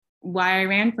why I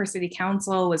ran for city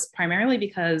council was primarily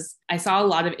because I saw a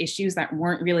lot of issues that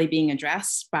weren't really being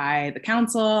addressed by the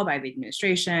council, by the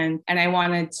administration. And I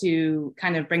wanted to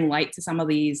kind of bring light to some of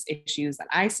these issues that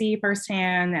I see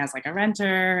firsthand as like a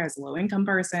renter, as a low income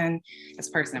person, as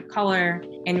a person of color,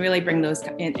 and really bring those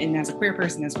in, and as a queer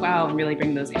person as well, and really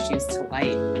bring those issues to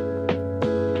light.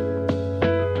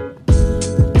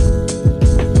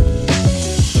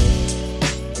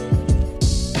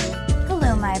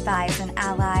 Bis and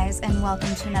allies, and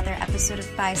welcome to another episode of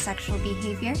Bisexual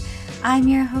Behavior. I'm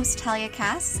your host, Talia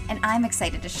Cass, and I'm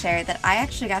excited to share that I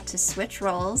actually got to switch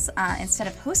roles. Instead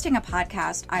of hosting a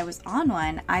podcast, I was on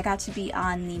one. I got to be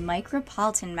on the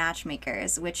Micropolitan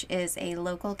Matchmakers, which is a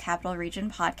local capital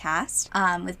region podcast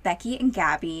with Becky and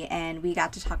Gabby, and we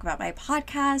got to talk about my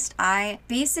podcast. I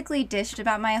basically dished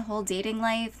about my whole dating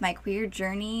life, my queer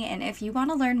journey, and if you want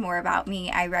to learn more about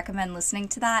me, I recommend listening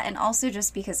to that, and also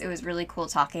just because it was really cool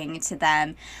talking to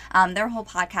them. Their whole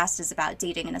podcast is about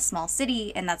dating in a small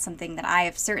city, and that's something that I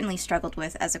have certainly struggled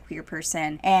with as a queer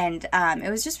person. And it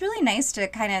was just really nice to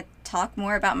kind of talk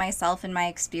more about myself and my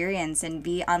experience and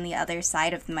be on the other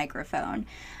side of the microphone.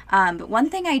 But one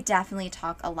thing I definitely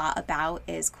talk a lot about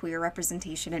is queer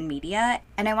representation in media.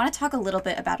 And I want to talk a little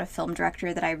bit about a film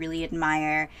director that I really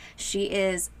admire. She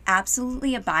is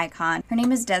absolutely a bicon. Her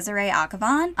name is Desiree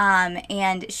Akhavan,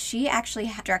 and she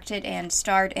actually directed and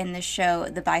starred in the show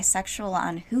The Bisexual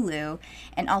on Hulu,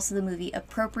 and also the movie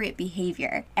Appropriate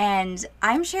Behavior. And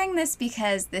I'm sharing this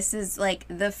because this is like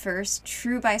the first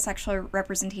true bisexual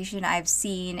representation I've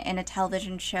seen in a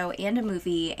television show and a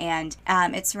movie, and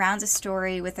it surrounds a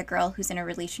story with a girl who's in a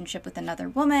relationship with another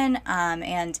woman,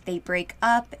 and they break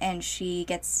up, and she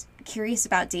gets curious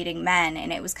about dating men,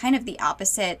 and it was kind of the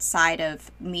opposite side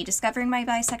of me discovering my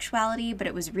bisexuality, but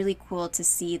it was really cool to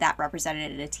see that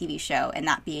represented in a TV show and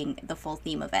that being the full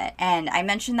theme of it. And I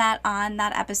mentioned that on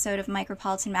that episode of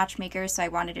Micropolitan Matchmakers, so I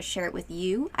wanted to share it with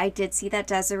you. I did see that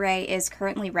Desiree is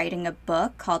currently writing a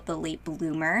book called The Late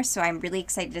Bloomer, so I'm really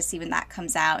excited to see when that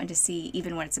comes out and to see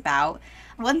even what it's about.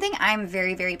 One thing I'm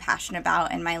very, very passionate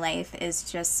about in my life is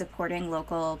just supporting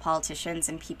local politicians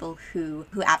and people who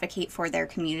advocate for their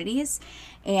communities.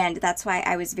 And that's why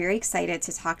I was very excited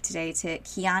to talk today to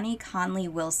Kiani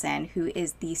Conley-Wilson, who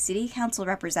is the city council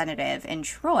representative in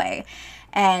Troy.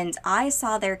 And I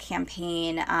saw their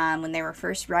campaign when they were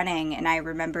first running, and I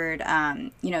remembered,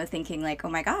 thinking like, oh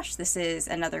my gosh, this is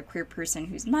another queer person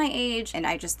who's my age. And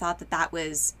I just thought that that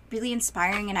was really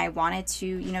inspiring, and I wanted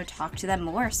to, talk to them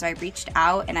more. So I reached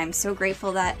out, and I'm so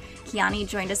grateful that Kiani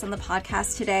joined us on the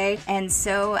podcast today. And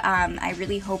so I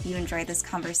really hope you enjoy this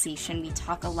conversation. We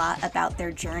talk a lot about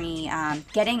their journey,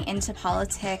 getting into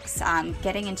politics,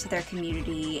 getting into their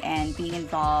community, and being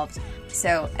involved.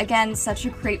 So again, such a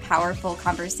great, powerful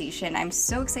conversation. I'm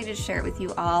so excited to share it with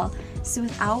you all. So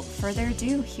without further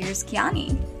ado, here's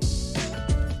Kiani.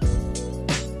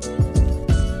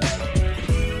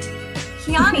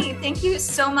 Kiani, thank you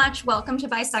so much. Welcome to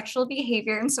Bisexual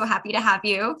Behavior. I'm so happy to have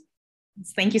you.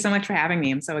 Thank you so much for having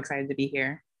me. I'm so excited to be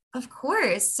here. Of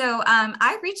course. So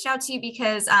I reached out to you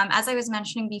because, as I was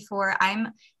mentioning before,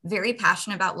 I'm very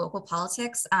passionate about local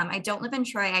politics. I don't live in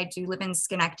Troy. I do live in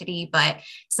Schenectady, but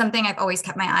something I've always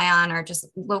kept my eye on are just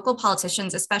local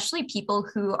politicians, especially people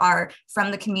who are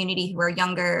from the community, who are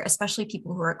younger, especially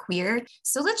people who are queer.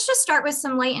 So let's just start with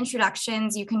some light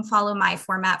introductions. You can follow my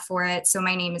format for it. So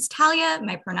my name is Talia.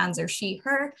 My pronouns are she,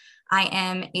 her. I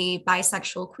am a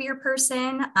bisexual queer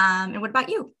person. And what about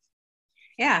you?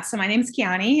 Yeah, so my name is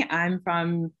Kiani.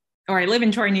 I live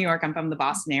in Troy, New York. I'm from the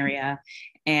Boston area,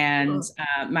 and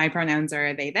my pronouns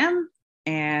are they, them.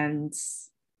 And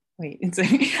wait, I'm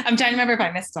trying to remember if I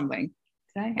missed something.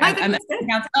 Did I?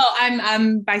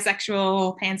 I'm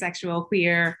bisexual, pansexual,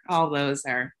 queer. All those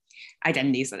are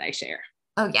identities that I share.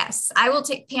 Oh yes, I will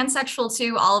take pansexual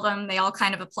too. All of them, they all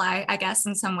kind of apply, I guess,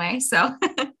 in some way. So.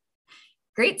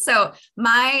 Great. So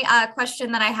my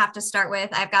question that I have to start with,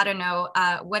 I've got to know,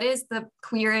 what is the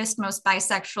queerest, most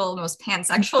bisexual, most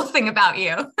pansexual thing about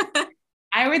you?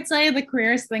 I would say the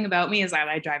queerest thing about me is that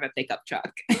I drive a pickup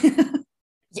truck.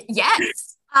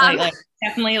 Yes. like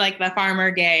definitely like the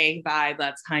farmer gay vibe.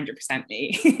 That's 100%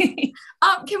 me.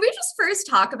 Can we just first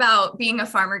talk about being a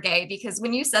farmer gay? Because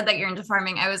when you said that you're into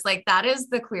farming, I was like, that is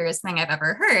the queerest thing I've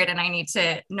ever heard, and I need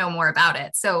to know more about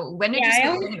it. So when did you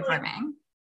start into farming?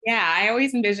 Yeah, I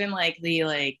always envision like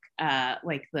the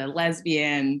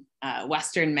lesbian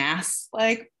Western Mass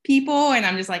like people, and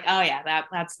I'm just like, oh yeah,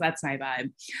 that's my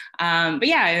vibe. But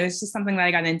yeah, it was just something that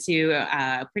I got into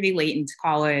pretty late into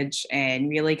college, and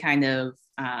really kind of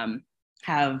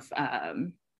have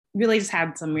really just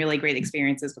had some really great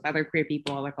experiences with other queer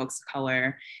people, other folks of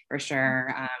color, for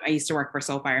sure. I used to work for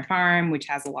Soulfire Farm, which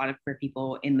has a lot of queer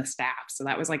people in the staff. So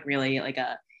that was like really like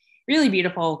a really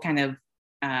beautiful kind of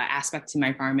aspect to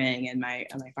my farming and my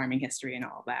farming history and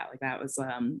all of that. Like that was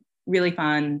really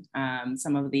fun.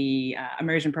 Some of the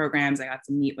immersion programs, I got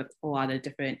to meet with a lot of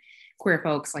different queer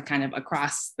folks, like kind of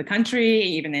across the country,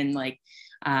 even in like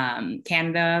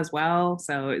Canada as well.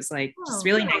 So it's like just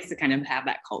really nice to kind of have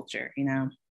that culture, you know?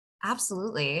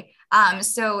 Absolutely.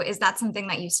 So is that something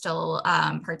that you still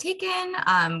partake in?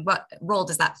 What role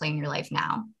does that play in your life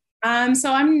now?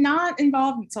 So I'm not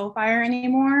involved in Soulfire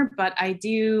anymore, but I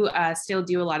do still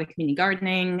do a lot of community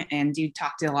gardening and do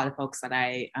talk to a lot of folks that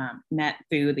I met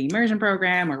through the immersion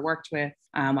program or worked with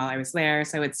while I was there.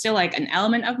 So it's still like an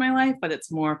element of my life, but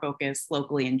it's more focused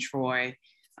locally in Troy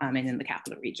and in the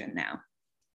capital region now.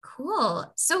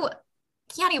 Cool. So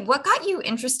Kiani, what got you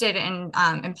interested in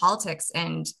politics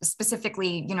and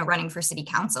specifically, running for city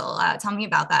council? Tell me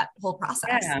about that whole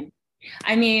process. Yeah.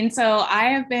 I mean, so I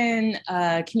have been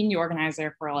a community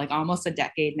organizer for like almost a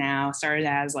decade now, started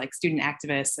as like student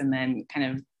activist and then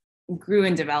kind of grew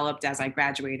and developed as I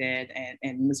graduated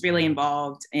and was really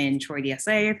involved in Troy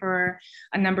DSA for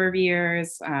a number of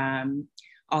years.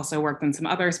 Also worked on some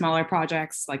other smaller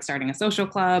projects like starting a social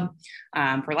club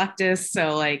for leftists.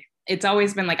 So like it's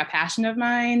always been like a passion of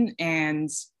mine. And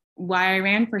why I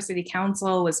ran for city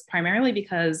council was primarily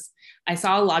because I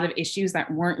saw a lot of issues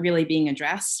that weren't really being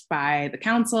addressed by the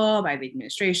council, by the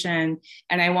administration.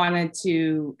 And I wanted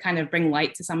to kind of bring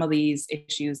light to some of these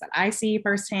issues that I see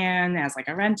firsthand as like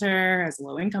a renter, as a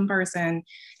low income person,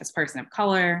 as a person of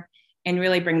color, and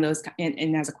really bring those,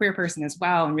 and as a queer person as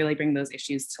well, and really bring those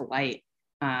issues to light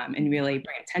and really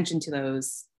bring attention to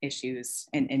those issues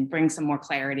and bring some more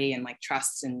clarity and like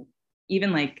trust and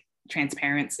even like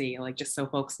transparency, like just so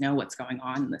folks know what's going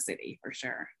on in the city for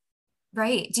sure.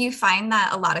 Right. Do you find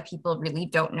that a lot of people really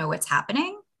don't know what's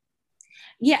happening?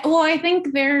 Yeah, well, I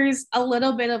think there's a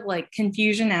little bit of like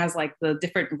confusion as like the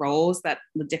different roles that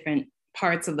the different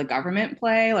parts of the government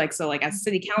play. Like, so like as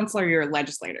city councilor, you're a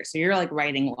legislator. So you're like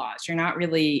writing laws. You're not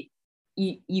really,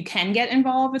 you can get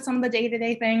involved with some of the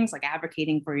day-to-day things like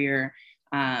advocating for your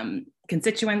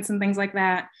constituents and things like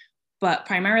that. But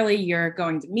primarily you're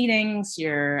going to meetings,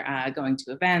 you're going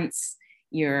to events,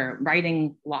 you're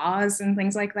writing laws and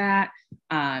things like that.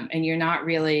 And you're not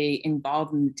really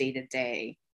involved in the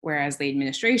day-to-day. Whereas the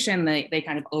administration, they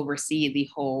kind of oversee the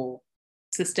whole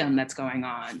system that's going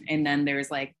on. And then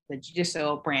there's like the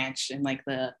judicial branch and like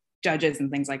the judges and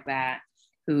things like that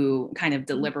who kind of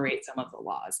deliberate some of the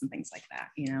laws and things like that,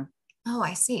 you know? Oh,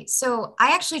 I see. So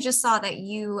I actually just saw that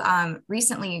you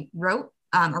recently wrote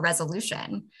a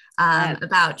resolution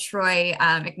about Troy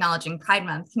acknowledging Pride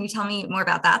Month. Can you tell me more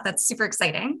about that? That's super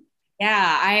exciting.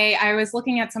 Yeah, I was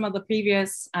looking at some of the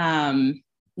previous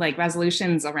like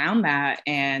resolutions around that,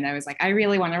 and I was like, I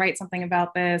really want to write something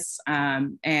about this.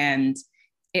 And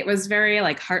it was very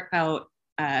like heartfelt,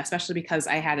 especially because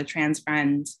I had a trans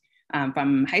friend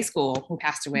from high school who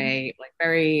passed away like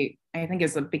I think it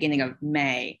was the beginning of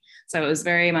May. So it was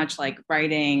very much like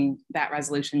writing that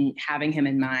resolution, having him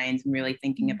in mind and really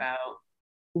thinking about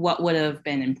what would have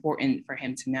been important for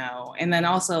him to know. And then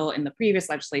also in the previous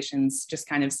legislations, just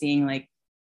kind of seeing like,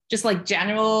 just like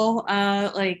general,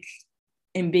 like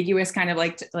ambiguous kind of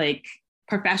like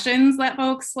professions that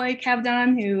folks like have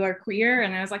done who are queer.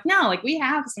 And I was like, no, like we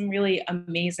have some really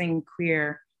amazing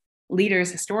queer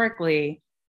leaders historically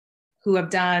who have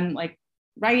done like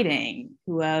writing,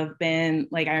 who have been,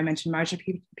 like I mentioned Marsha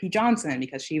P. Johnson,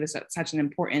 because she was such an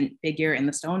important figure in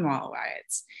the Stonewall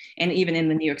riots and even in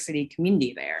the New York City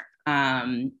community there.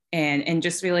 And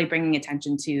just really bringing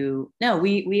attention to, no,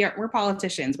 we're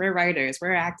politicians, we're writers,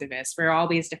 we're activists, we're all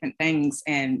these different things.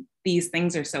 And these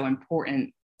things are so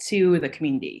important to the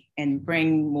community and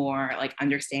bring more like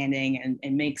understanding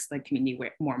and makes the community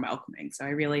more welcoming. So I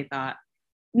really thought,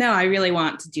 no, I really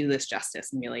want to do this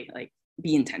justice and really like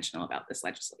be intentional about this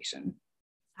legislation.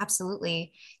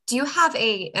 Absolutely. Do you have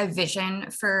a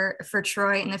vision for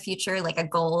Troy in the future, like a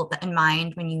goal in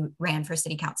mind when you ran for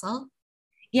city council?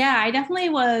 Yeah, I definitely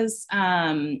was,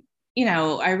 I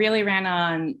really ran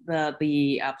on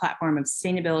the platform of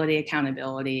sustainability,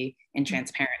 accountability, and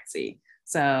transparency.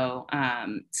 So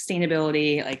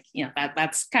sustainability, like,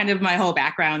 that's kind of my whole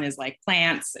background is like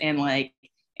plants and like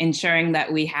ensuring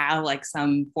that we have like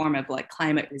some form of like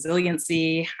climate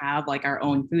resiliency, have like our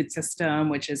own food system,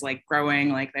 which is like growing.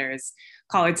 Like there's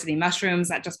College City mushrooms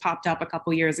that just popped up a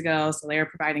couple years ago. So they're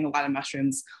providing a lot of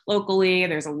mushrooms locally.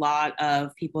 There's a lot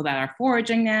of people that are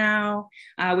foraging now,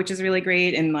 which is really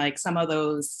great. And like some of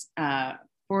those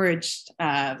foraged,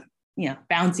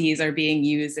 bounties are being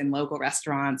used in local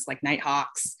restaurants like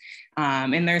Nighthawks.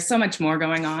 And there's so much more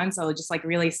going on. So just like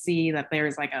really see that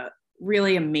there's like a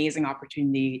really amazing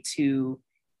opportunity to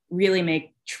really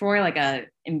make Troy like a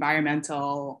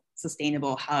environmental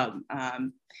sustainable hub.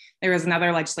 There was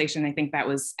another legislation, I think, that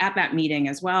was at that meeting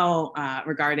as well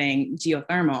regarding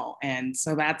geothermal. And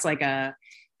so that's like an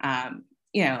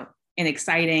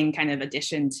exciting kind of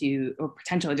addition to, or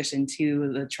potential addition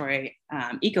to, the Troy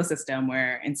ecosystem,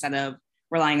 where instead of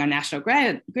relying on national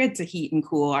grid to heat and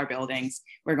cool our buildings,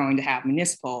 we're going to have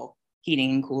municipal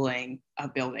heating and cooling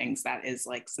of buildings that is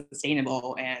like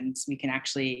sustainable, and we can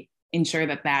actually ensure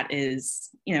that is,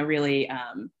 really,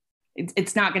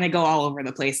 it's not going to go all over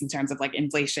the place in terms of like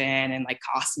inflation and like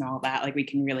costs and all that. Like we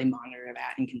can really monitor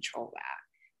that and control that.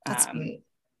 That's great.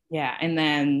 Yeah, and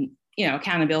then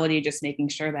accountability, just making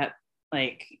sure that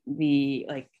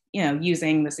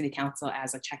using the city council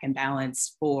as a check and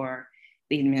balance for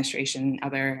the administration,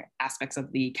 other aspects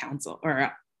of the council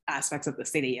or aspects of the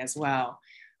city as well.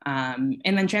 And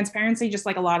then transparency, just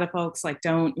like a lot of folks like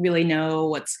don't really know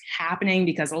what's happening,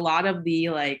 because a lot of the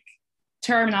like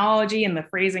terminology and the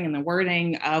phrasing and the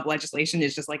wording of legislation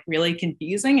is just like really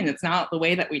confusing, and it's not the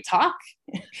way that we talk.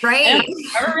 Right.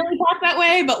 I don't really talk that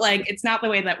way, but like it's not the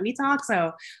way that we talk.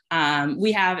 So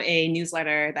we have a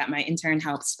newsletter that my intern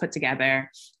helps put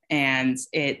together, and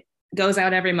it goes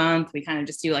out every month. We kind of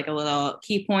just do like a little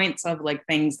key points of like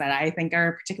things that I think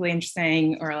are particularly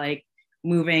interesting or like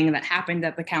moving that happened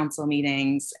at the council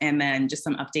meetings, and then just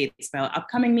some updates about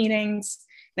upcoming meetings,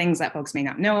 things that folks may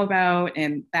not know about.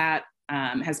 And that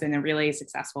has been a really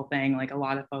successful thing. Like a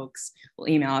lot of folks will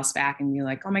email us back and be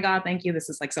like, oh my God, thank you. This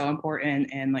is like so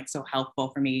important and like so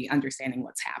helpful for me understanding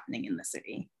what's happening in the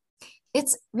city.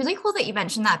 It's really cool that you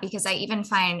mentioned that, because I even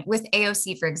find with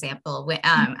AOC, for example,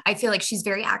 I feel like she's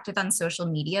very active on social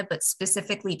media, but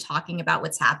specifically talking about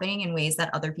what's happening in ways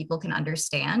that other people can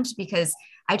understand, because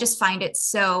I just find it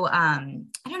so,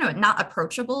 not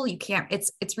approachable. You can't,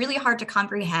 it's really hard to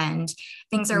comprehend.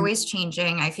 Things are always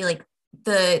changing. I feel like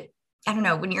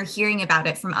when you're hearing about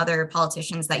it from other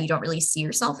politicians that you don't really see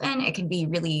yourself in, it can be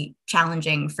really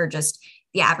challenging for just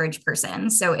the average person.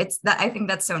 So I think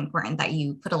that's so important that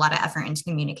you put a lot of effort into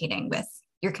communicating with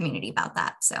your community about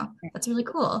that. So that's really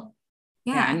cool.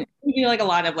 Yeah. And we do like a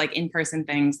lot of like in-person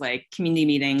things, like community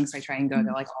meetings. I try and go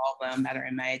to like all of them that are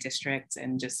in my district,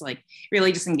 and just like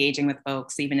really just engaging with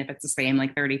folks, even if it's the same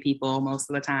like 30 people most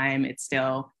of the time. It's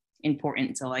still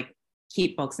important to like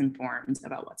keep folks informed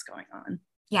about what's going on.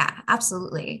 Yeah,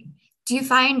 absolutely. Do you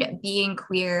find being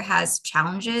queer has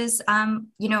challenges,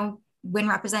 when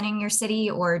representing your city,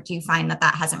 or do you find that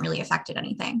hasn't really affected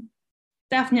anything?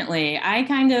 Definitely. I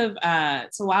kind of,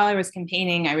 so while I was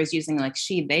campaigning, I was using like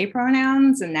she, they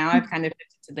pronouns, and now I've kind of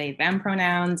shifted to they, them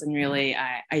pronouns, and really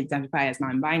I identify as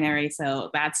non-binary.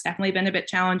 So that's definitely been a bit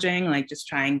challenging, like just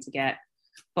trying to get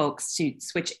folks to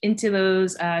switch into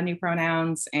those new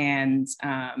pronouns. And,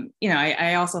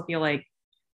 I also feel like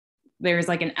there's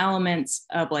like an element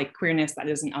of like queerness that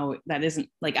isn't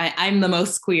like, I'm the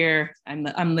most queer.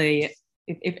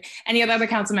 If any of the other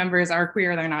council members are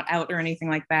queer, they're not out or anything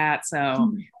like that.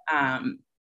 So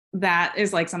that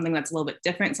is like something that's a little bit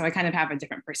different. So I kind of have a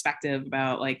different perspective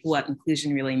about like what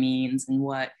inclusion really means, and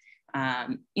what,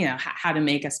 how to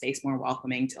make a space more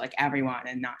welcoming to like everyone,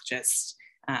 and not just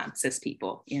cis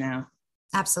people,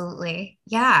 Absolutely.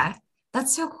 Yeah,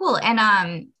 that's so cool.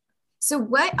 And so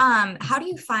how do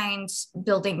you find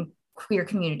building queer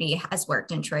community has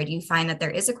worked in Troy? Do you find that there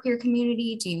is a queer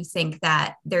community? Do you think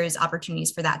that there's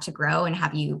opportunities for that to grow, and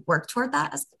have you worked toward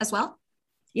that as well?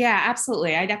 Yeah,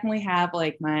 absolutely. I definitely have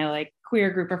like my like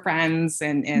queer group of friends,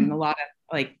 and a lot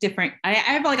of like different, I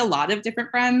have like a lot of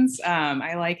different friends.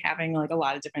 I like having like a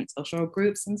lot of different social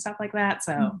groups and stuff like that.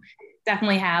 So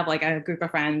definitely have like a group of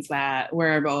friends that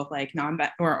we're both like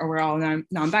we're all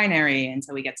non-binary, and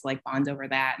so we get to like bond over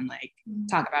that and like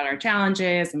talk about our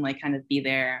challenges, and like kind of be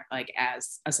there like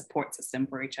as a support system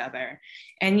for each other.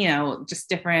 And just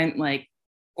different like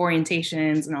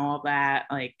orientations and all of that,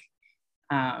 like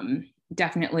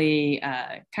definitely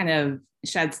kind of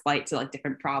sheds light to like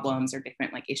different problems or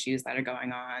different like issues that are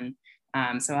going on.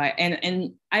 So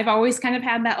I've always kind of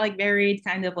had that like varied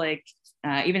kind of like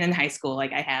even in high school,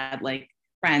 like I had like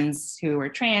friends who were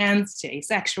trans to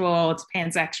asexual to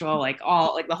pansexual, like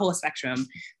all like the whole spectrum.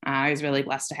 I was really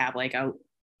blessed to have like a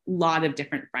lot of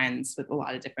different friends with a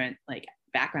lot of different like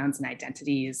backgrounds and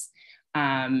identities.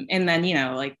 And then,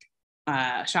 like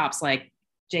shops like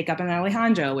Jacob and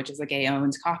Alejandro, which is a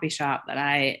gay-owned coffee shop that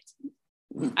I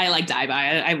like die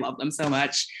by. I love them so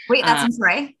much. Wait, that's in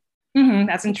Troy?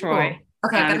 That's in Troy. Cool.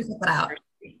 Okay, I gotta check that out.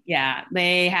 Yeah,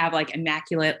 they have like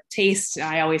immaculate taste.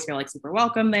 I always feel like super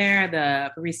welcome there.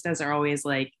 The baristas are always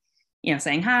like,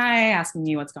 saying hi, asking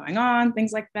you what's going on,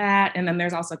 things like that. And then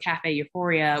there's also Cafe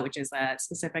Euphoria, which is a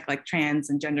specific like trans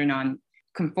and gender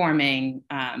non-conforming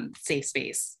safe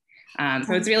space.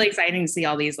 So it's really exciting to see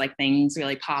all these like things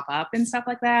really pop up and stuff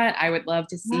like that. I would love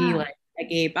to see like a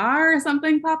gay bar or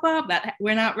something pop up. That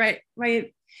we're not right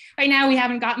now. We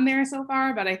haven't gotten there so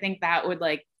far, but I think that would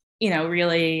like,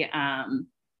 really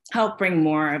help bring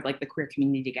more of like the queer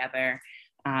community together.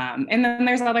 And then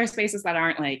there's other spaces that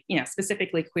aren't like,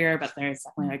 specifically queer, but there's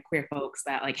definitely like queer folks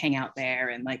that like hang out there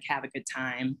and like have a good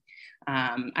time.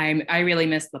 I really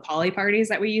miss the poly parties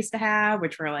that we used to have,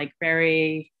 which were like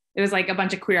it was like a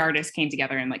bunch of queer artists came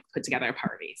together and like put together a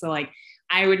party. So like,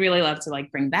 I would really love to like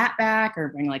bring that back or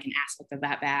bring like an aspect of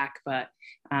that back. But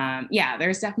yeah,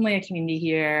 there's definitely a community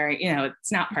here.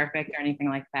 It's not perfect or anything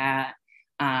like that.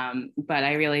 But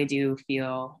I really do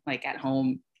feel like at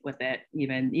home with it,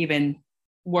 even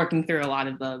working through a lot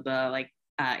of the like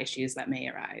issues that may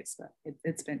arise. But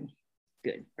it's been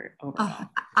good for overall.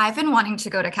 I've been wanting to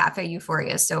go to Cafe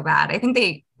Euphoria so bad. I think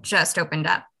they just opened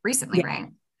up recently, right?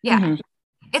 Yeah. Mm-hmm.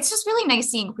 It's just really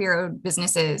nice seeing queer-owned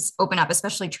businesses open up,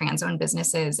 especially trans-owned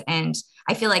businesses. And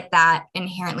I feel like that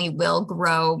inherently will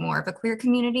grow more of a queer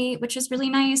community, which is really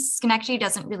nice. Schenectady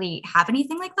doesn't really have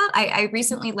anything like that. I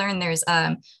recently learned there's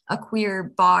a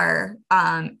queer bar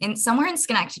somewhere in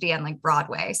Schenectady on like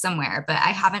Broadway somewhere, but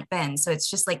I haven't been. So it's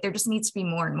just like, there just needs to be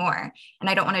more and more. And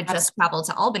I don't want to just travel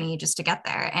to Albany just to get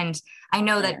there. And I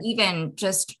know that even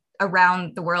just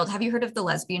around the world, have you heard of the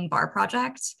Lesbian Bar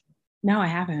Project? No, I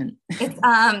haven't.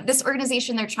 It's this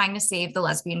organization, they're trying to save the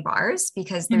lesbian bars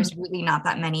because there's really not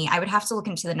that many. I would have to look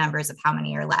into the numbers of how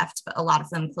many are left, but a lot of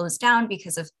them closed down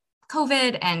because of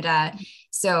COVID. And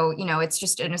so, it's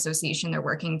just an association. They're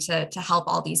working to help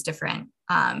all these different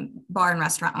bar and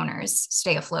restaurant owners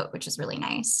stay afloat, which is really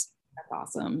nice. That's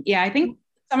awesome. Yeah, I think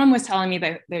someone was telling me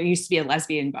that there used to be a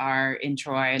lesbian bar in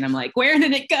Troy, and I'm like, where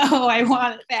did it go? I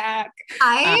want it back.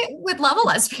 I would love a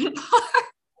lesbian bar.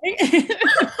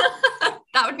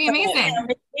 That would be amazing.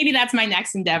 Maybe that's my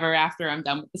next endeavor after I'm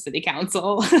done with the city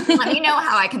council. Let me know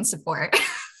how I can support.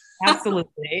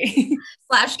 Absolutely.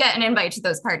 / get an invite to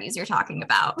those parties you're talking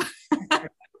about.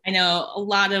 I know a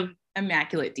lot of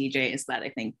immaculate DJs that I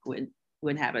think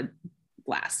would have a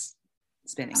blast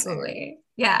spinning. Absolutely.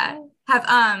 Yeah.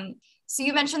 So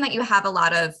you mentioned that you have a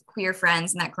lot of queer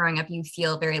friends and that growing up, you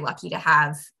feel very lucky to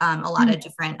have a lot of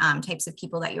different types of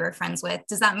people that you were friends with.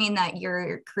 Does that mean that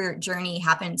your career journey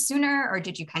happened sooner, or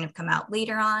did you kind of come out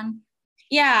later on?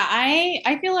 Yeah,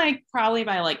 I feel like probably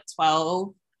by like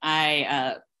 12,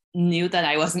 I knew that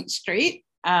I wasn't straight,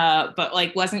 but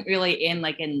like wasn't really in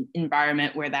like an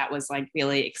environment where that was like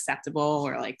really acceptable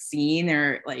or like seen,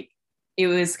 or like it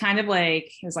was kind of like,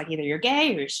 it was like either you're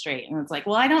gay or you're straight. And it's like,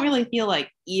 well, I don't really feel like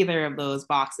either of those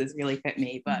boxes really fit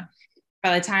me. But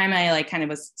by the time I like kind of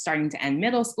was starting to end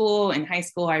middle school and high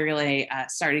school, I really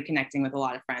started connecting with a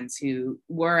lot of friends who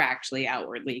were actually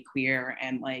outwardly queer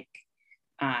and like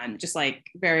just like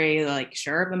very like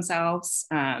sure of themselves.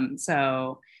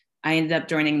 So I ended up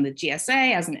joining the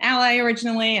GSA as an ally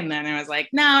originally, and then I was like,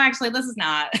 no, actually, this is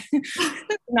not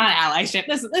not allyship.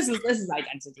 This is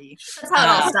identity. That's how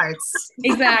it all starts.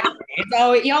 Exactly.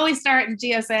 So you always start in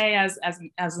GSA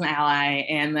as an ally,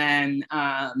 and then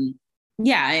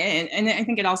yeah, and I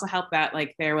think it also helped that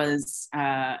like there was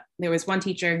one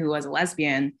teacher who was a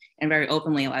lesbian and very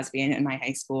openly a lesbian in my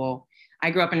high school.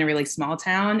 I grew up in a really small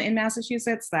town in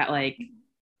Massachusetts that like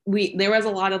there was a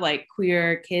lot of like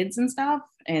queer kids and stuff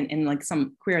and like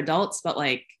some queer adults, but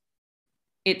like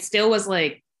it still was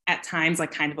like at times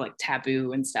like kind of like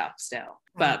taboo and stuff still.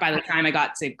 But by the time I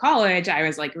got to college, I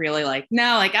was like really like,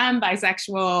 no, like I'm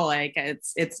bisexual, like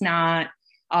it's not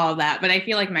all of that. But I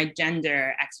feel like my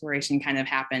gender exploration kind of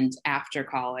happened after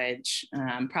college,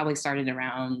 probably started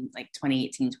around like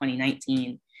 2018,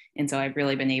 2019. And so I've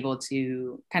really been able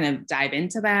to kind of dive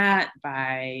into that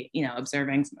by,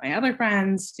 observing some of my other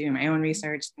friends, doing my own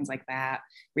research, things like that,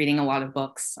 reading a lot of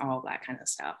books, all of that kind of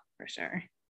stuff for sure.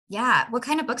 Yeah. What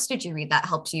kind of books did you read that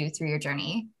helped you through your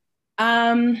journey?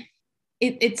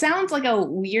 It sounds like a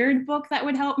weird book that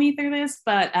would help me through this,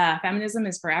 but Feminism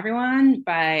is for Everyone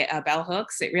by Bell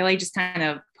Hooks. It really just kind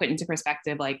of put into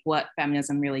perspective like what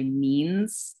feminism really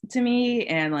means to me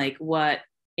and like what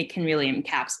it can really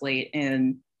encapsulate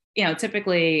in.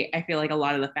 Typically I feel like a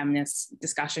lot of the feminist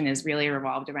discussion is really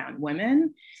revolved around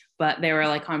women, but there were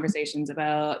like conversations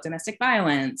about domestic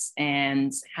violence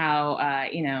and how,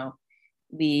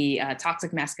 the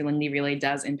toxic masculinity really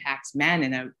does impact men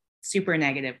in a super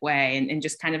negative way, and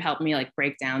just kind of helped me like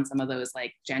break down some of those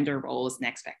like gender roles and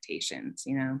expectations,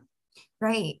 you know?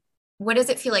 Right. What does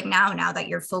it feel like now that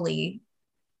you're fully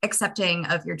accepting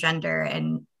of your gender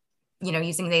and, you know,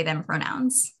 using they, them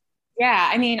pronouns? Yeah,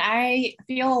 I mean, I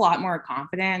feel a lot more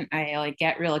confident. I like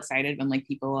get real excited when like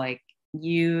people like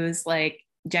use like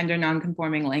gender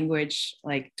non-conforming language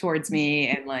like towards me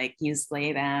and like use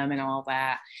they, them and all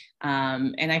that.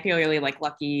 And I feel really like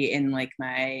lucky in like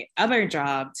my other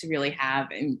job to really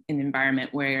have an environment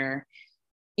where,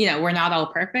 you know, we're not all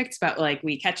perfect, but like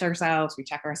we catch ourselves, we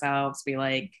check ourselves, we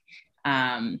like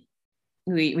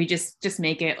we just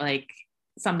make it like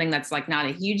something that's like not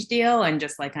a huge deal, and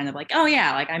just like kind of like, oh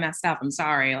yeah, like I messed up, I'm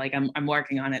sorry, like I'm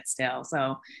working on it still.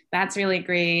 So that's really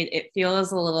great. It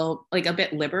feels a little like a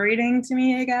bit liberating to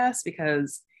me, I guess,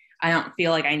 because I don't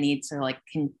feel like I need to like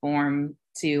conform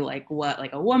to like what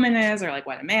like a woman is or like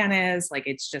what a man is. Like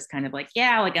it's just kind of like,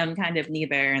 yeah, like I'm kind of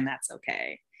neither, and that's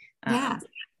okay. Yeah. So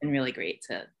it's been really great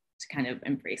to kind of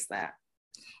embrace that.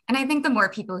 And I think the more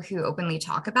people who openly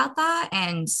talk about that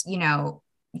and,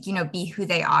 be who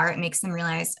they are, it makes them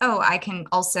realize, oh, I can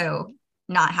also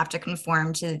not have to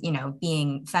conform to,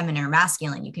 being feminine or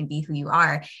masculine. You can be who you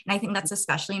are. And I think that's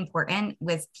especially important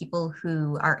with people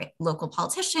who are local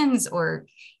politicians or,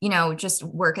 just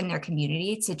work in their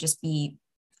community, to just be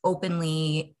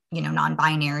openly,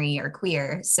 non-binary or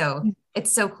queer. So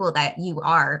it's so cool that you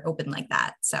are open like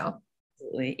that. So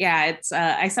absolutely. Yeah, it's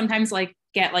I sometimes like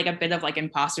get like a bit of like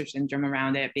imposter syndrome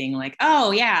around it, being like,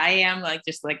 oh yeah, I am like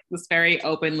just like this very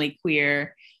openly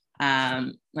queer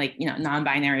like,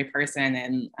 non-binary person.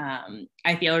 And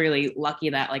I feel really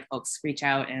lucky that like folks reach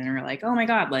out and are like, oh my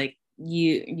God, like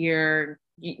you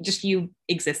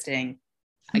existing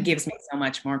gives me so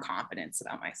much more confidence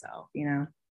about myself,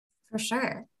 For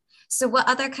sure. So what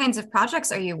other kinds of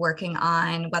projects are you working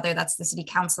on, whether that's the city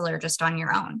council or just on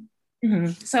your own?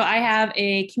 Mm-hmm. So I have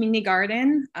a community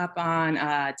garden up on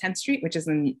 10th Street, which is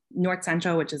in North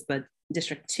Central, which is the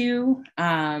District 2.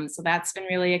 So that's been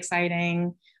really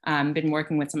exciting. Been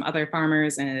working with some other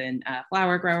farmers and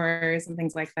flower growers and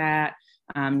things like that.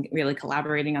 Really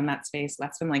collaborating on that space. So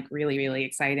that's been like really, really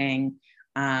exciting.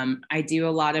 I do a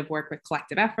lot of work with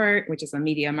Collective Effort, which is a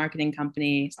media marketing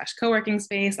company / co-working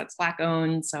space that's Black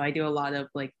owned. So I do a lot of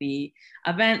like the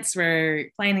events. We're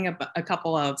planning a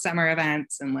couple of summer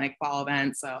events and like fall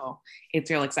events. So it's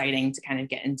real exciting to kind of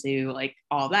get into like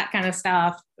all that kind of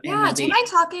stuff. Yeah, do you mind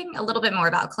talking a little bit more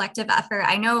about Collective Effort?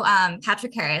 I know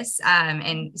Patrick Harris,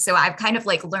 and so I've kind of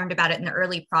like learned about it in the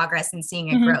early progress and seeing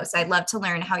it grow. So I'd love to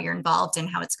learn how you're involved and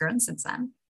how it's grown since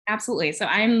then. Absolutely. So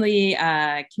I'm the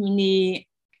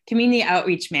community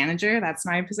outreach manager. That's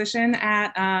my position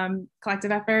at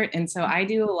Collective Effort. And so I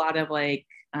do a lot of like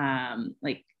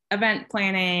event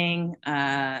planning,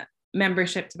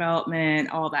 membership development,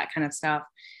 all that kind of stuff.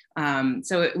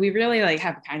 So we really like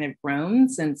have kind of grown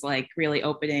since like really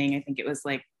opening. I think it was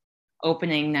like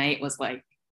opening night was like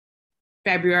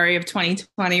February of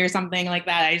 2020 or something like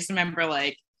that. I just remember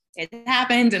like it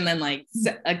happened, and then like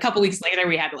a couple weeks later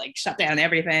we had to like shut down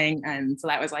everything, and so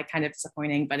that was like kind of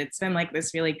disappointing. But it's been like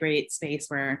this really great space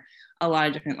where a lot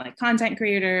of different like content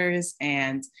creators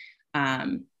and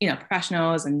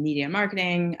professionals and media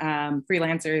marketing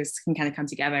freelancers can kind of come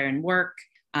together and work.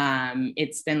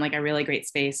 It's been like a really great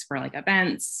space for like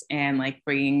events and like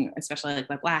bringing especially like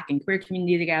the Black and queer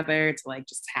community together to like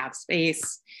just have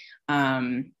space.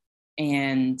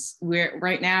 And we're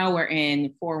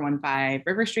in 415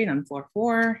 River Street on floor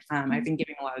 4. I've been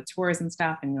giving a lot of tours and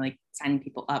stuff and like signing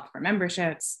people up for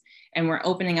memberships. And we're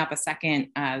opening up a second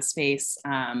space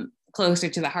closer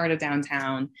to the heart of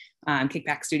downtown,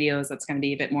 Kickback Studios. That's going to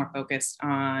be a bit more focused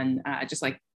on just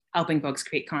like helping folks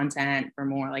create content for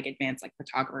more like advanced like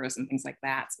photographers and things like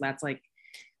that. So that's like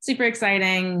super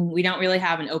exciting. We don't really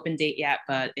have an open date yet,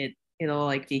 but it'll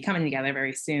like be coming together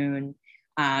very soon.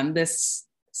 This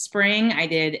spring I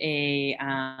did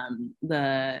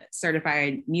the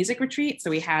certified music retreat. So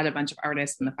we had a bunch of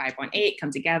artists in the 518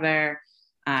 come together,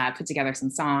 put together some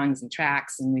songs and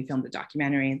tracks, and we filmed a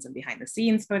documentary and some behind the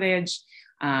scenes footage.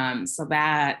 So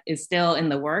that is still in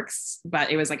the works, but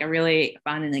it was like a really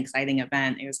fun and exciting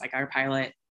event. It was like our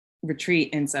pilot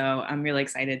retreat. And so I'm really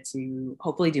excited to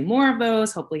hopefully do more of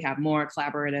those, hopefully have more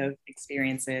collaborative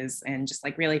experiences and just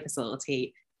like really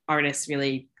facilitate artists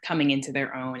really coming into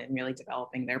their own and really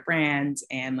developing their brand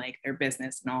and like their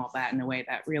business and all of that in a way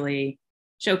that really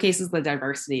showcases the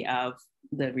diversity of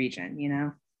the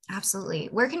region, Absolutely.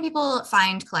 Where can people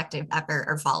find Collective Effort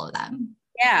or follow them?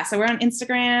 Yeah, so we're on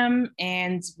Instagram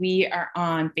and we are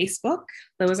on Facebook.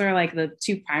 Those are like the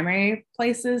two primary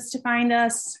places to find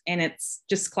us, and it's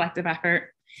just Collective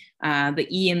Effort. the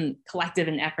E in collective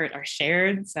and effort are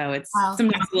shared. So it's Oh,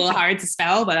 sometimes a little hard to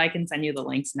spell, but I can send you the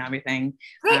links and everything.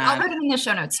 Great. I'll put it in the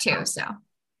show notes too. So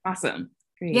awesome.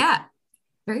 Great. Yeah.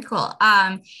 Very cool.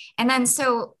 And then,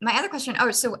 so my other question,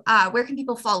 where can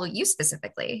people follow you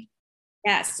specifically?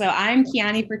 Yeah, so I'm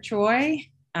Kiani for Troy.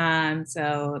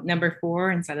 So number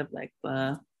 4 instead of like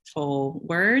the whole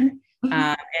word.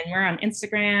 And we're on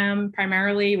Instagram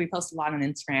primarily. We post a lot on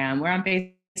Instagram. We're on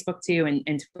Facebook too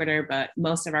and Twitter, but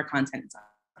most of our content is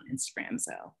on Instagram.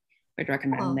 So I'd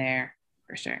recommend there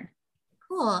for sure.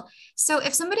 Cool. So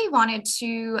if somebody wanted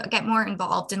to get more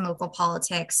involved in local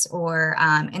politics or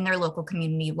in their local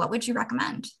community, what would you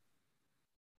recommend?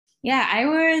 Yeah, I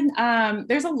would.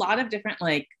 There's a lot of different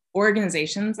like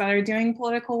organizations that are doing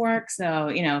political work. So,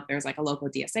 if there's like a local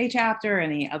DSA chapter, or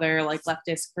any other like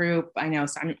leftist group, I know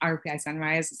RPI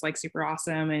Sunrise is like super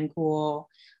awesome and cool.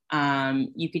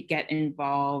 You could get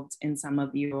involved in some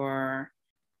of your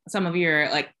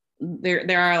like,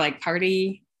 there are like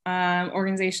party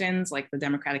organizations like the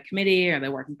Democratic Committee or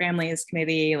the Working Families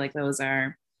Committee. Like those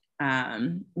are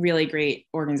really great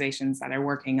organizations that are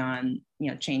working on,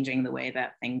 changing the way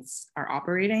that things are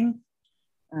operating.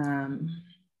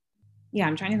 Yeah,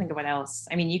 I'm trying to think of what else.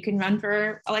 I mean, you can run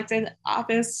for elected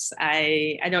office.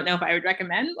 I don't know if I would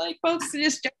recommend like folks to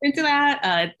just jump into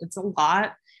that. It's a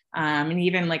lot. And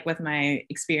even like with my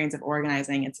experience of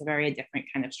organizing, it's a very different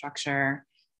kind of structure.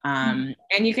 And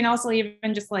you can also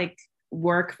even just like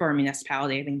work for a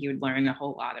municipality. I think you would learn a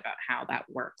whole lot about how that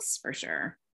works for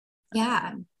sure.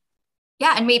 Yeah.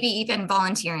 Yeah. And maybe even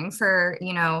volunteering for,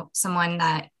 someone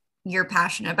that you're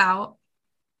passionate about.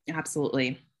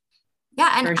 Absolutely.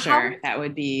 Yeah. And for sure. That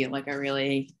would be like a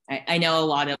really, I know a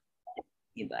lot of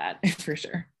that for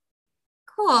sure.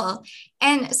 Cool.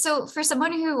 And so for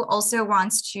someone who also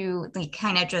wants to like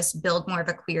kind of just build more of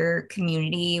a queer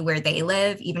community where they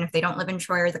live, even if they don't live in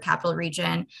Troy or the capital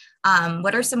region,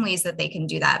 what are some ways that they can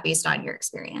do that based on your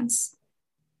experience?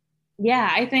 Yeah,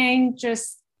 I think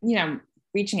just,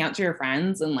 reaching out to your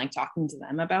friends and like talking to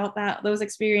them about those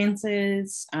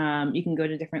experiences. You can go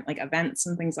to different like events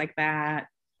and things like that.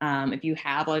 If you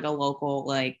have like a local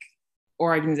like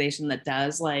organization that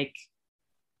does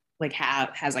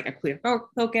has like a queer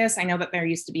focus. I know that there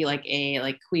used to be like a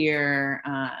like queer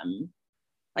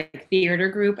like theater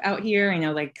group out here. I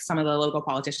know like some of the local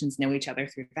politicians know each other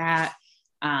through that.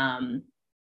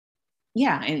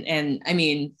 Yeah, and I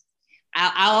mean,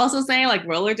 I'll also say like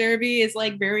roller derby is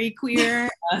like very queer.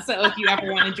 So if you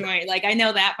ever want to join, like I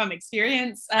know that from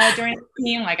experience joining the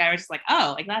team, like I was just like,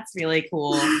 oh, like that's really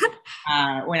cool.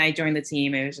 When I joined the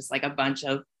team, it was just like a bunch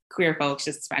of queer folks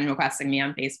just friend requesting me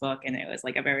on Facebook, and it was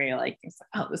like a very like,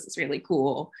 oh, this is really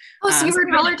cool. Oh, so you were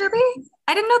in roller derby?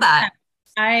 I didn't know that.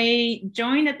 I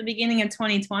joined at the beginning of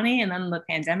 2020, and then the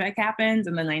pandemic happened,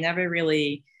 and then I never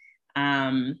really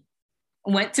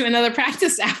went to another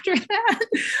practice after that.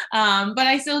 But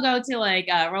I still go to like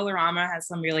Rollerama has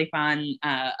some really fun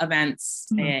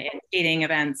events, skating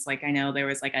events. Like I know there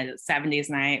was like a 70s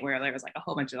night where there was like a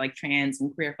whole bunch of like trans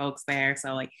and queer folks there.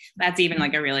 So like that's even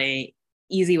like a really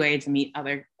easy way to meet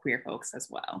other queer folks as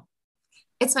well.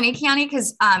 It's funny, Kiani,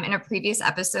 because in a previous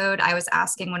episode, I was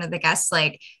asking one of the guests,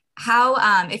 like, how,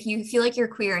 if you feel like you're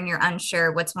queer and you're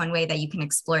unsure, what's one way that you can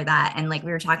explore that? And like,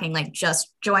 we were talking like,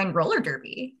 just join roller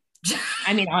derby.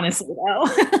 I mean, honestly, though.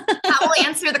 That will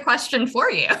answer the question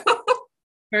for you.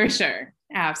 For sure.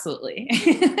 Absolutely.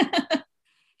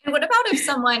 And what about if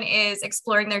someone is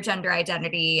exploring their gender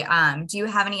identity? Do you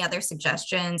have any other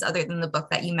suggestions other than the book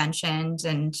that you mentioned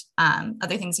and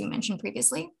other things you mentioned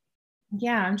previously?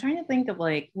 Yeah, I'm trying to think of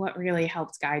like what really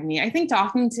helped guide me. I think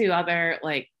talking to other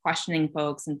like questioning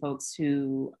folks and folks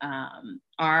who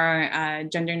are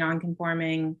gender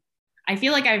nonconforming. I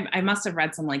feel like I must have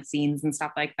read some like zines and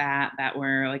stuff like that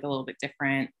were like a little bit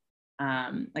different,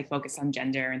 like focused on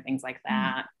gender and things like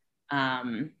that.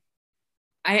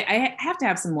 I have to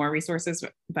have some more resources,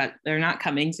 but they're not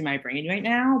coming to my brain right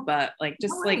now. But like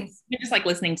just like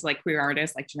listening to like queer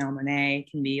artists like Janelle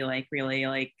Monáe can be like really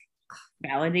like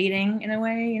validating in a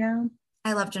way,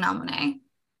 I love Janelle Monáe.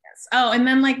 Yes. Oh, and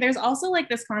then like there's also like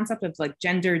this concept of like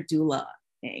gender doula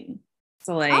thing.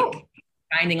 So like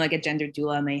finding like a gender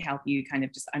doula may help you kind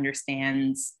of just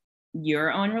understand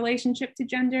your own relationship to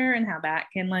gender and how that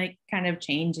can like kind of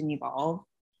change and evolve.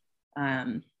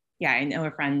 Yeah, I know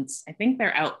a friend, I think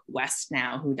they're out west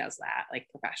now, who does that like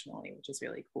professionally, which is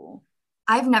really cool.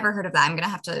 I've never heard of that. I'm going to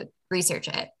have to research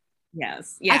it.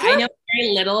 Yes. Yeah, I know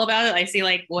very little about it. I see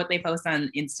like what they post on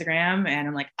Instagram and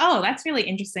I'm like, oh, that's really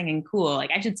interesting and cool.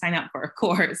 Like I should sign up for a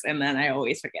course, and then I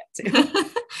always forget to.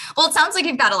 Well, it sounds like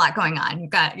you've got a lot going on. You've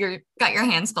got your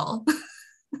hands full.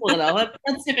 Well, no,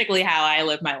 that's typically how I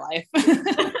live my life.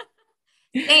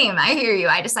 Same. I hear you.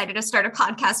 I decided to start a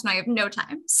podcast and I have no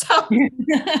time. So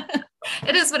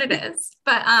it is what it is.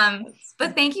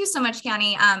 But thank you so much,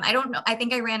 Kiani. I don't know. I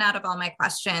think I ran out of all my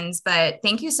questions, but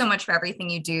thank you so much for everything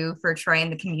you do for Troy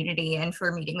and the community and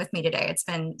for meeting with me today. It's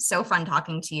been so fun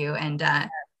talking to you. And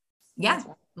yeah,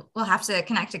 we'll have to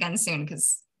connect again soon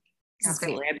because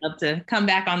absolutely. I'd love to come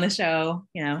back on the show,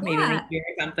 maybe next year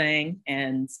or something.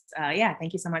 And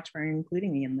thank you so much for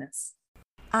including me in this.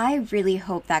 I really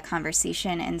hope that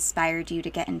conversation inspired you to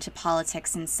get into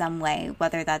politics in some way,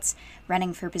 whether that's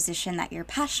running for a position that you're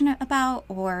passionate about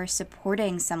or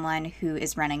supporting someone who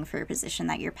is running for a position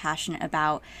that you're passionate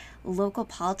about. Local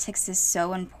politics is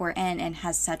so important and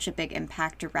has such a big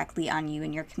impact directly on you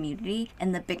and your community.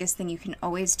 And the biggest thing you can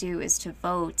always do is to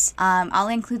vote. I'll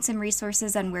include some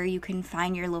resources on where you can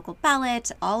find your local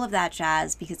ballot, all of that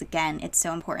jazz, because again, it's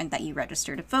so important that you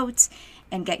register to vote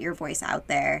and get your voice out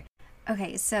there.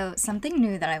 Okay, so something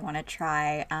new that I want to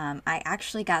try, I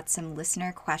actually got some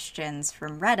listener questions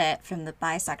from Reddit, from the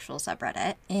bisexual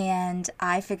subreddit, and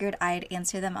I figured I'd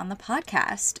answer them on the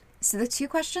podcast. So the 2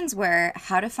 questions were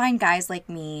how to find guys like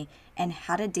me and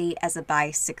how to date as a bi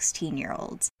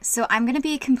 16-year-old. So I'm going to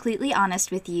be completely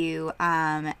honest with you.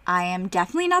 I am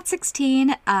definitely not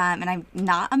 16, and I'm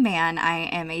not a man. I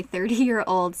am a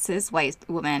 30-year-old cis white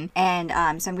woman, and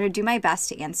so I'm going to do my best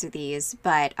to answer these.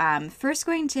 But first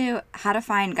going to how to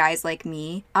find guys like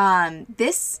me.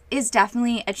 This is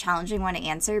definitely a challenging one to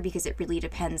answer because it really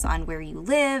depends on where you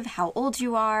live, how old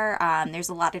you are. There's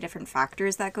a lot of different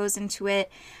factors that goes into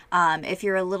it. If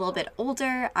you're a little bit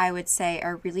older, I would say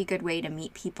a really good way to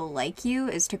meet people like you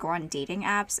is to go on dating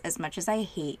apps. As much as I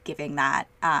hate giving that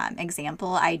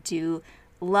example, I do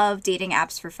love dating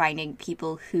apps for finding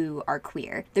people who are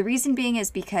queer. The reason being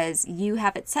is because you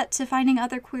have it set to finding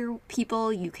other queer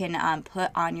people. You can put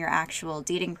on your actual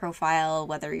dating profile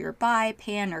whether you're bi,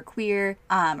 pan, or queer,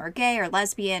 or gay or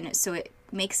lesbian, so it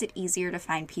makes it easier to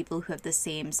find people who have the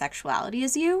same sexuality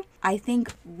as you. I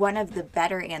think one of the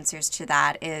better answers to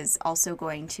that is also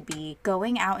going to be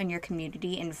going out in your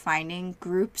community and finding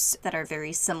groups that are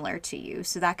very similar to you.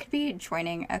 So that could be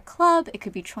joining a club, it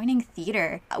could be joining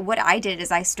theater. What I did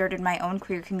is I started my own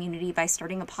queer community by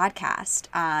starting a podcast.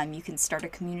 You can start a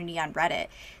community on Reddit.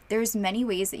 There's many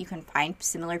ways that you can find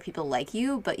similar people like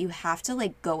you, but you have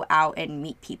to go out and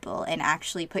meet people and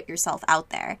actually put yourself out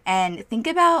there and think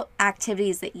about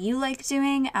activities that you like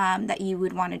doing, that you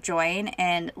would want to join,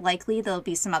 and likely there'll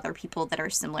be some other people that are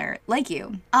similar like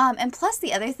you. And plus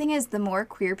the other thing is the more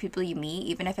queer people you meet,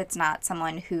 even if it's not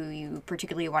someone who you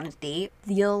particularly want to date,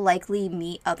 you'll likely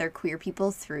meet other queer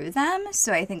people through them.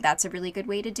 So I think that's a really good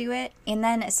way to do it. And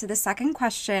then, so the second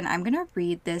question, I'm going to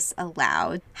read this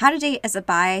aloud. How to date as a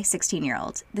bi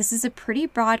 16-year-old. This is a pretty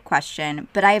broad question,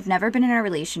 but I have never been in a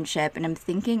relationship and I'm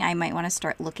thinking I might want to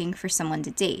start looking for someone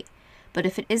to date. But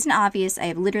if it isn't obvious, I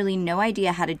have literally no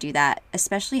idea how to do that,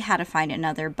 especially how to find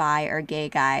another bi or gay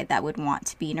guy that would want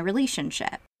to be in a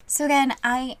relationship. So again,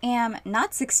 I am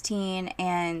not 16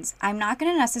 and I'm not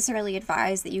going to necessarily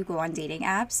advise that you go on dating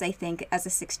apps. I think as a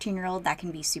 16-year-old that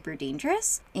can be super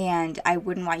dangerous and I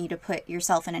wouldn't want you to put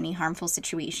yourself in any harmful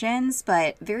situations,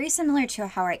 but very similar to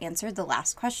how I answered the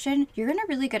last question, you're in a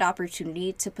really good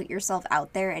opportunity to put yourself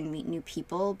out there and meet new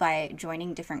people by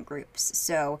joining different groups.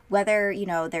 So whether,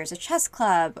 there's a chess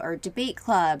club or debate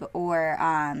club or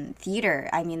theater,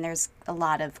 there's a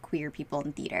lot of queer people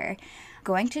in theater.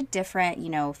 Going to different,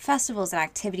 festivals and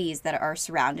activities that are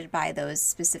surrounded by those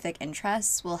specific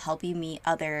interests will help you meet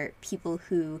other people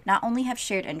who not only have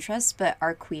shared interests but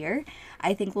are queer.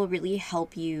 I think will really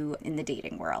help you in the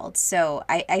dating world. So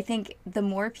I think the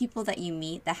more people that you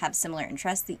meet that have similar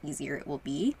interests, the easier it will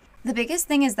be. The biggest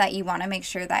thing is that you want to make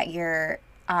sure that you're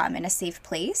in a safe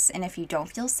place. And if you don't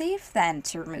feel safe, then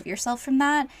to remove yourself from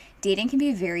that. Dating can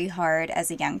be very hard as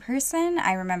a young person.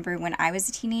 I remember when I was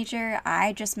a teenager,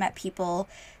 I just met people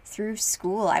through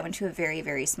school. I went to a very,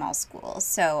 very small school.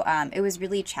 So it was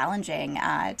really challenging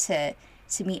to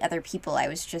meet other people. I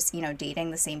was just,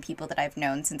 dating the same people that I've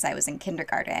known since I was in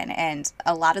kindergarten. And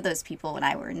a lot of those people when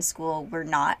I were in school were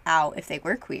not out if they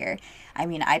were queer. I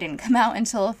didn't come out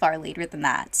until far later than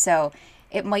that. So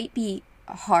it might be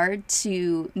hard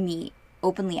to meet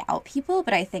openly out people,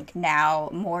 but I think now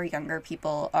more younger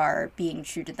people are being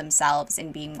true to themselves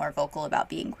and being more vocal about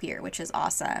being queer, which is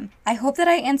awesome. I hope that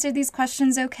I answered these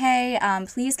questions okay.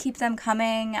 Please keep them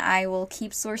coming. I will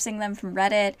keep sourcing them from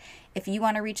Reddit. If you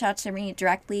want to reach out to me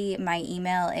directly, my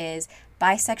email is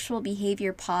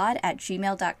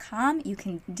bisexualbehaviorpod@gmail.com. You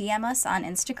can DM us on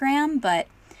Instagram, but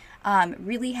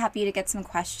Really happy to get some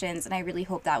questions, and I really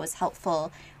hope that was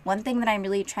helpful. One thing that I'm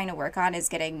really trying to work on is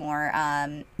getting more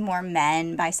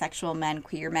men, bisexual men,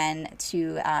 queer men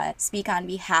to speak on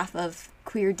behalf of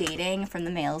queer dating from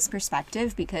the male's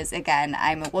perspective, because again,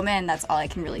 I'm a woman, that's all I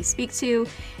can really speak to.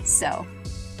 So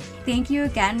thank you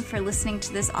again for listening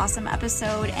to this awesome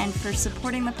episode and for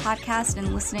supporting the podcast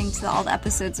and listening to all the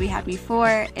episodes we had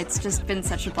before. It's just been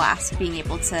such a blast being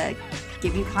able to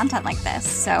give you content like this.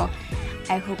 So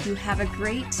I hope you have a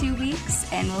great 2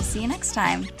 weeks, and we'll see you next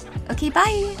time. Okay,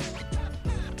 bye!